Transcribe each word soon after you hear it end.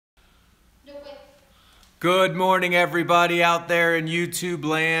Good morning, everybody out there in YouTube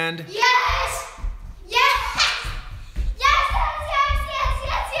land. Yes! Yes! Yes!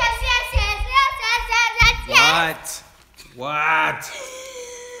 Yes! What?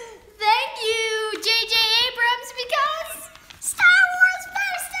 Thank you, J.J. Abrams, because Star Wars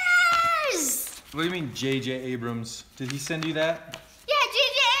Boosters! What do you mean, J.J. Abrams? Did he send you that? Yeah,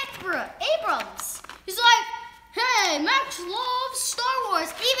 J.J. Abrams. He's like, hey, Max loves Star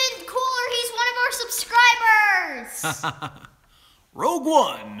Wars. Even cooler, he's one of our subscribers. Rogue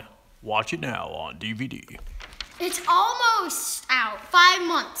One. Watch it now on DVD. It's almost out. 5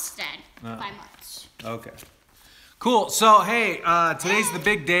 months then. 5 months. Okay. Cool. So, hey, today's the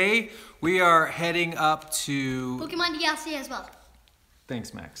big day. We are heading up to... Pokemon DLC as well.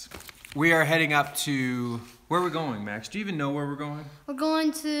 Thanks, Max. We are heading up to... Where are we going, Max? Do you even know where we're going? We're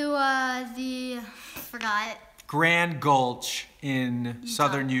going to forgot. Grand Gulch in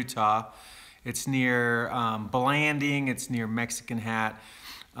southern Utah. It's near Blanding. It's near Mexican Hat.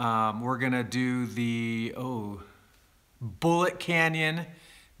 We're going to do the Bullet Canyon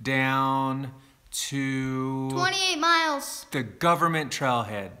down to 28 miles. the government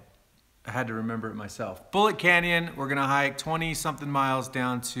trailhead. I had to remember it myself. Bullet Canyon, we're gonna hike 20 something miles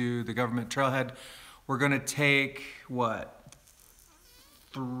down to the government trailhead. We're gonna take, what?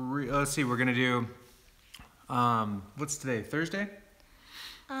 Let's see, we're gonna do, what's today, Thursday?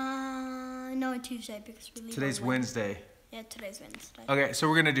 No, Tuesday because we leave. Today's Wednesday. Yeah, today's Wednesday. Okay, so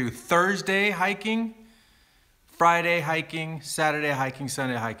we're gonna do Thursday hiking, Friday hiking, Saturday hiking,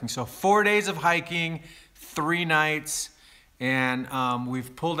 Sunday hiking. So 4 days of hiking, 3 nights, and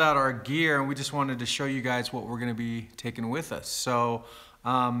we've pulled out our gear and we just wanted to show you guys what we're gonna be taking with us. So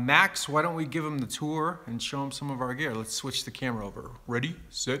Max, why don't we give him the tour and show him some of our gear. Let's switch the camera over. Ready,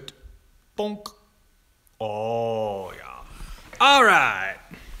 set, bonk. Oh yeah. All right.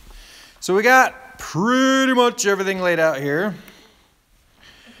 So we got pretty much everything laid out here.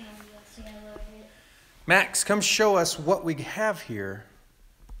 Max, come show us what we have here.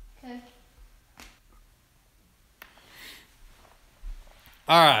 Okay.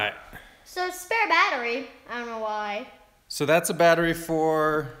 All right. So spare battery. I don't know why. So that's a battery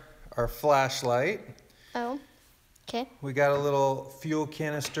for our flashlight. Oh. Okay. We got a little fuel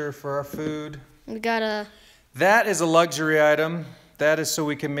canister for our food. We got a. That is a luxury item. That is so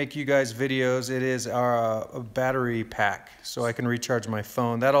we can make you guys videos. It is our a battery pack, so I can recharge my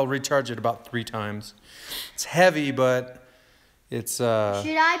phone. That'll recharge it about 3 times. It's heavy, but it's. Should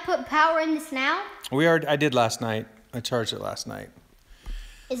I put power in this now? I did last night. I charged it last night.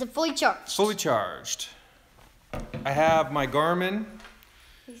 Is it fully charged? Fully charged. I have my Garmin,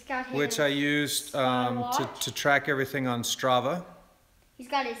 He's got his which I used to track everything on Strava. He's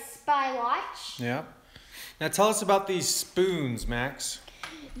got his spy watch. Yeah. Now tell us about these spoons, Max.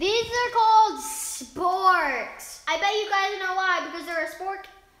 These are called sporks. I bet you guys know why, because they're a spork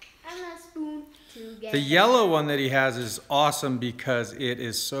and a spoon together. The yellow one that he has is awesome because it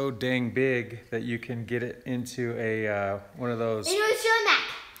is so dang big that you can get it into a one of those. Into a chili mac.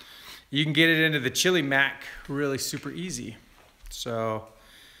 You can get it into the chili mac really super easy. So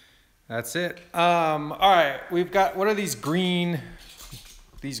that's it. All right, we've got, what are these green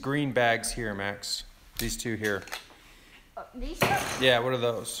bags here, Max? These two here. These are? Yeah, what are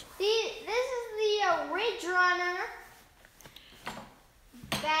those? This is the Ridge Runner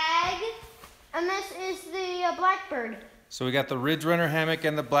bag, and this is the Blackbird. So we got the Ridge Runner hammock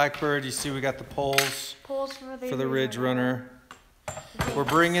and the Blackbird. You see we got the poles for the Ridge Runner. We're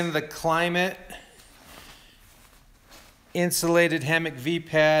bringing the Climate insulated hammock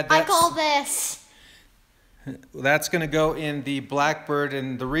V-pad. I call this. That's going to go in the Blackbird,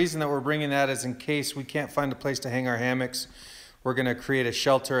 and the reason that we're bringing that is in case we can't find a place to hang our hammocks, we're going to create a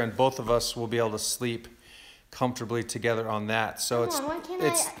shelter, and both of us will be able to sleep comfortably together on that. So why can't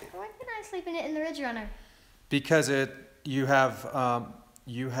I sleep in it in the Ridge Runner? Because you have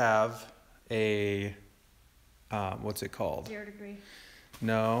a what's it called? 0 degree.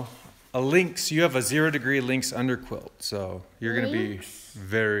 No, a Lynx. You have a 0 degree Lynx underquilt, so you're going to be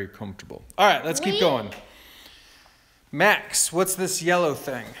very comfortable. All right, let's keep going. Max, what's this yellow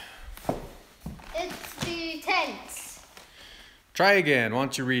thing? It's the tents. Try again. Why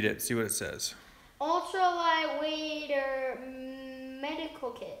don't you read it? See what it says. Ultra lightweight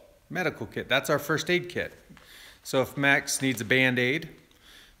medical kit. Medical kit. That's our first aid kit. So if Max needs a Band-Aid,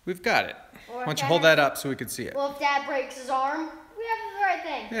 we've got it. Why don't you hold that up so we can see it? Well, if Dad breaks his arm, we have the right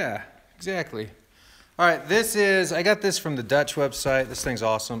thing. Yeah, exactly. All right, I got this from the Dutch website. This thing's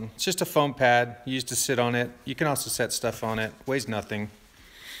awesome. It's just a foam pad. You used to sit on it. You can also set stuff on it. Weighs nothing.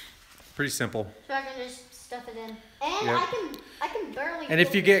 Pretty simple. So I can just stuff it in. And Yep. I can barely. And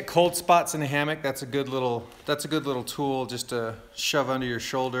if you get cold spots in the hammock, that's a good little tool just to shove under your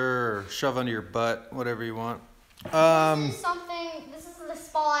shoulder or shove under your butt, whatever you want. This is something. This is the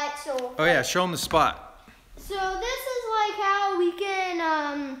spot. So. Oh yeah, show them the spot. So this is like how we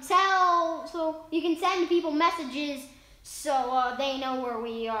can tell. So you can send people messages so they know where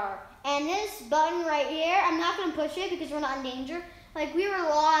we are. And this button right here, I'm not gonna push it because we're not in danger. Like we were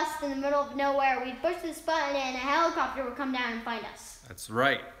lost in the middle of nowhere. We'd push this button and a helicopter would come down and find us. That's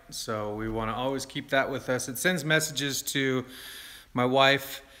right. So we want to always keep that with us. It sends messages to my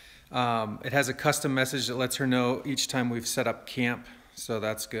wife. It has a custom message that lets her know each time we've set up camp. So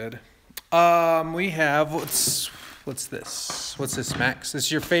that's good. We have, what's this? What's this, Max? This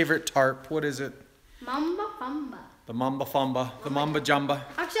is your favorite tarp. What is it? Mamba Famba. The Mamba Famba. The Mamba Jamba.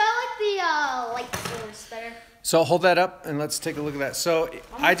 Actually, I like the light source better. So hold that up and let's take a look at that. So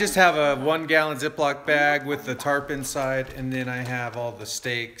I just have a 1 gallon Ziploc bag with the tarp inside, and then I have all the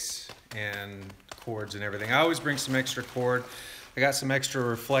stakes and cords and everything. I always bring some extra cord. I got some extra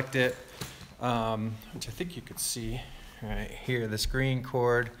Reflect It, which I think you could see right here, this green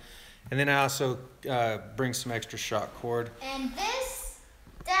cord. And then I also bring some extra shock cord. And this,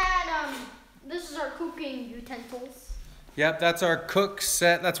 Dad, this is our cooking utensils. Yep, that's our cook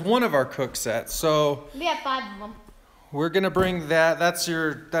set. That's one of our cook sets. So we have 5 of them. We're gonna bring that. That's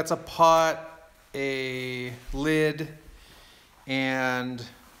a pot, a lid, and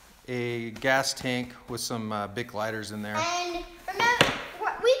a gas tank with some Bic lighters in there. And remember,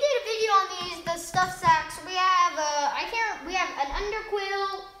 we did a video on these, the stuff sacks. We have we have an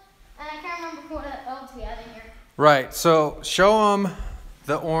underquilt, and I can't remember what else we have in here. Right. So show them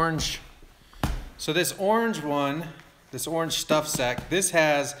the orange. So this orange one. This orange stuff sack, this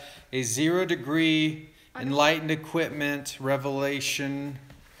has a 0 degree enlightened equipment revelation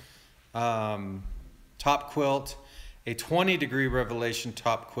top quilt, a 20 degree revelation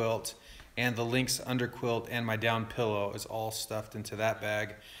top quilt, and the Lynx underquilt and my down pillow is all stuffed into that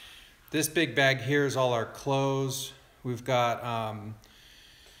bag. This big bag here is all our clothes. We've got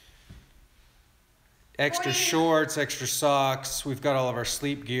extra shorts, extra socks. We've got all of our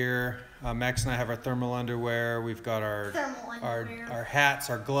sleep gear. Max and I have our thermal underwear. We've got our hats,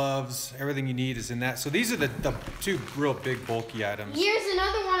 our gloves. Everything you need is in that. So these are the 2 real big bulky items. Here's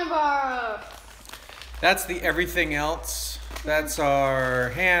another one of our... That's the everything else. That's our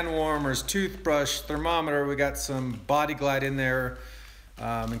hand warmers, toothbrush, thermometer. We got some Body Glide in there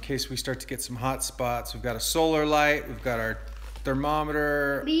in case we start to get some hot spots. We've got a solar light. We've got our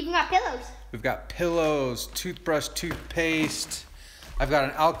thermometer. We even got pillows. We've got pillows, toothbrush, toothpaste. I've got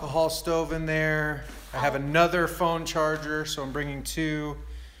an alcohol stove in there. I have another phone charger, so I'm bringing 2.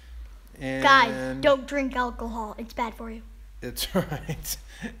 And guys, don't drink alcohol. It's bad for you. It's right.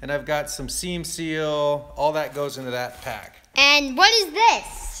 And I've got some seam seal. All that goes into that pack. And what is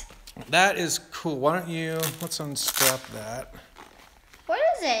this? That is cool. Why don't you, let's unstrap that. What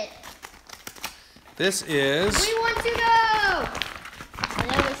is it? This is... We want to know!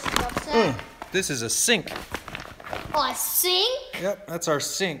 Another stuff set. This is a sink. A sink? Yep, that's our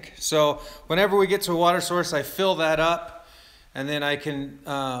sink. So whenever we get to a water source, I fill that up, and then I can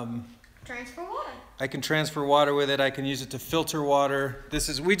transfer water. I can transfer water with it. I can use it to filter water.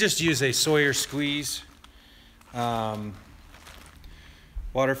 We just use a Sawyer Squeeze water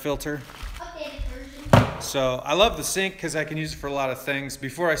filter. Updated version. So I love the sink because I can use it for a lot of things.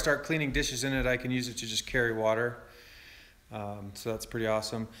 Before I start cleaning dishes in it, I can use it to just carry water. So that's pretty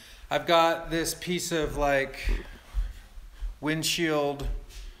awesome. I've got this piece of windshield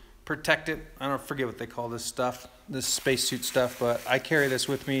protected. I forget what they call this stuff, this spacesuit stuff, but I carry this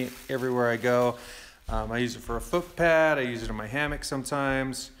with me everywhere I go. I use it for a foot pad. I use it in my hammock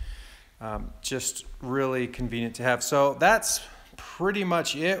sometimes. Just really convenient to have. So that's pretty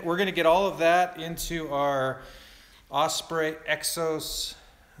much it. We're gonna get all of that into our Osprey Exos.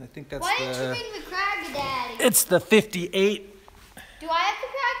 I think that's Why didn't you bring the Crag Daddy? It's the 58. Do I have the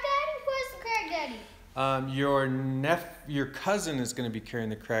Crag Daddy? Where's the Crag Daddy? Your cousin is going to be carrying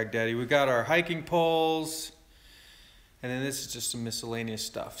the Crag Daddy. We got our hiking poles, and then this is just some miscellaneous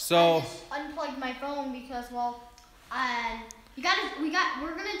stuff. So I just unplugged my phone because we're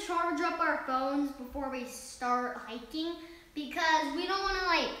gonna charge up our phones before we start hiking because we don't want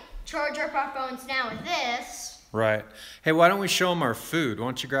to charge up our phones now with this. Right. Hey, why don't we show them our food? Why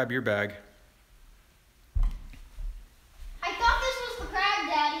don't you grab your bag? I thought this was the Crag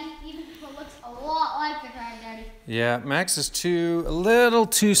Daddy, even though it looks a lot like the Crag Daddy. Yeah, Max is a little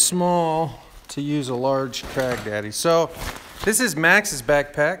too small to use a large Crag Daddy. So this is Max's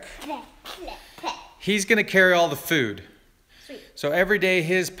backpack. He's gonna carry all the food. Sweet. So every day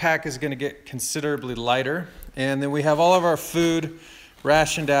his pack is going to get considerably lighter. And then we have all of our food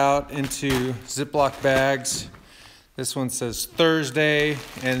rationed out into Ziploc bags. This one says Thursday,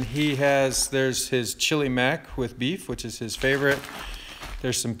 and there's his chili mac with beef, which is his favorite.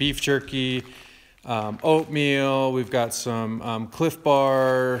 There's some beef jerky, oatmeal. We've got some Cliff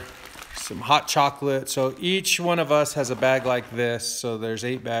Bar, some hot chocolate. So each one of us has a bag like this. So there's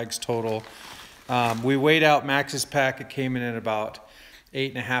 8 bags total. We weighed out Max's pack. It came in at about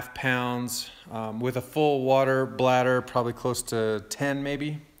 8.5 pounds with a full water bladder, probably close to 10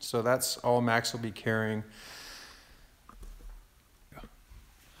 maybe. So that's all Max will be carrying.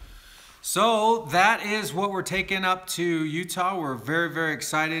 So that is what we're taking up to Utah. We're very, very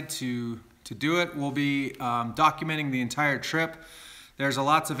excited to do it. We'll be documenting the entire trip. There's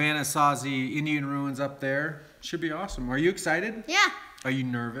lots of Anasazi Indian ruins up there. Should be awesome. Are you excited? Yeah. Are you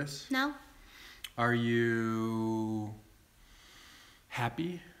nervous? No. Are you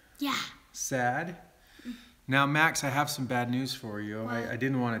happy? Yeah. Sad? Now, Max, I have some bad news for you. I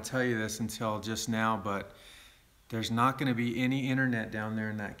didn't want to tell you this until just now, but there's not going to be any internet down there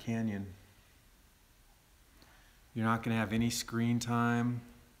in that canyon. You're not going to have any screen time,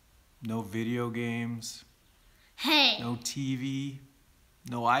 no video games, Hey. no TV,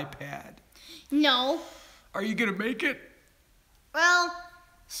 no iPad. No. Are you going to make it? Well,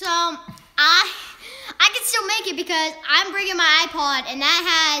 so I can still make it because I'm bringing my iPod, and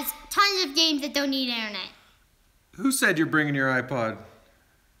that has tons of games that don't need internet. Who said you're bringing your iPod?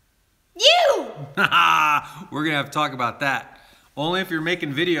 You! We're going to have to talk about that. Only if you're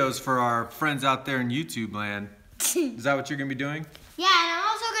making videos for our friends out there in YouTube land. Is that what you're going to be doing? Yeah, and I'm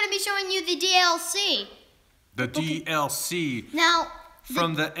also going to be showing you the DLC. The DLC. Now,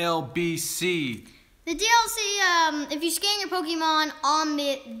 from the LBC. The DLC, if you scan your Pokemon on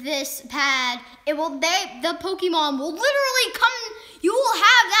this pad, the Pokemon will literally come. You will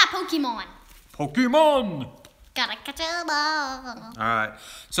have that Pokemon. Pokemon. Gotta catch 'em all. All right.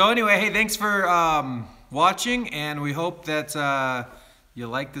 So anyway, hey, thanks for watching, and we hope that you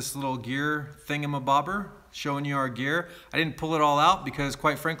like this little gear thingamabobber, showing you our gear. I didn't pull it all out because,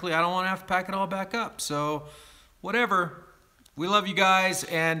 quite frankly, I don't want to have to pack it all back up. So, whatever. We love you guys,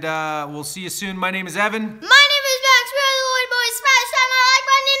 and we'll see you soon. My name is Evan. My name is Max. We're the Lloyd Boys. Smash that like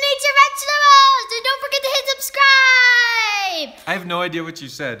button and eat your vegetables. And don't forget to hit subscribe. I have no idea what you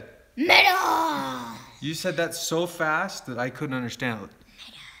said. Metal. You said that so fast that I couldn't understand it.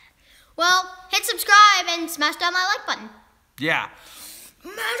 Well, hit subscribe and smash down my like button. Yeah.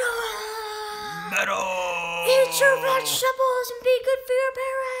 Metal. Metal. Eat your vegetables and be good for your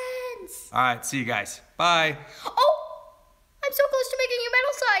parents. All right, see you guys. Bye. Oh, I'm so close to making your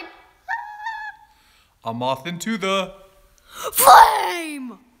metal sign. A moth into the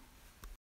flame.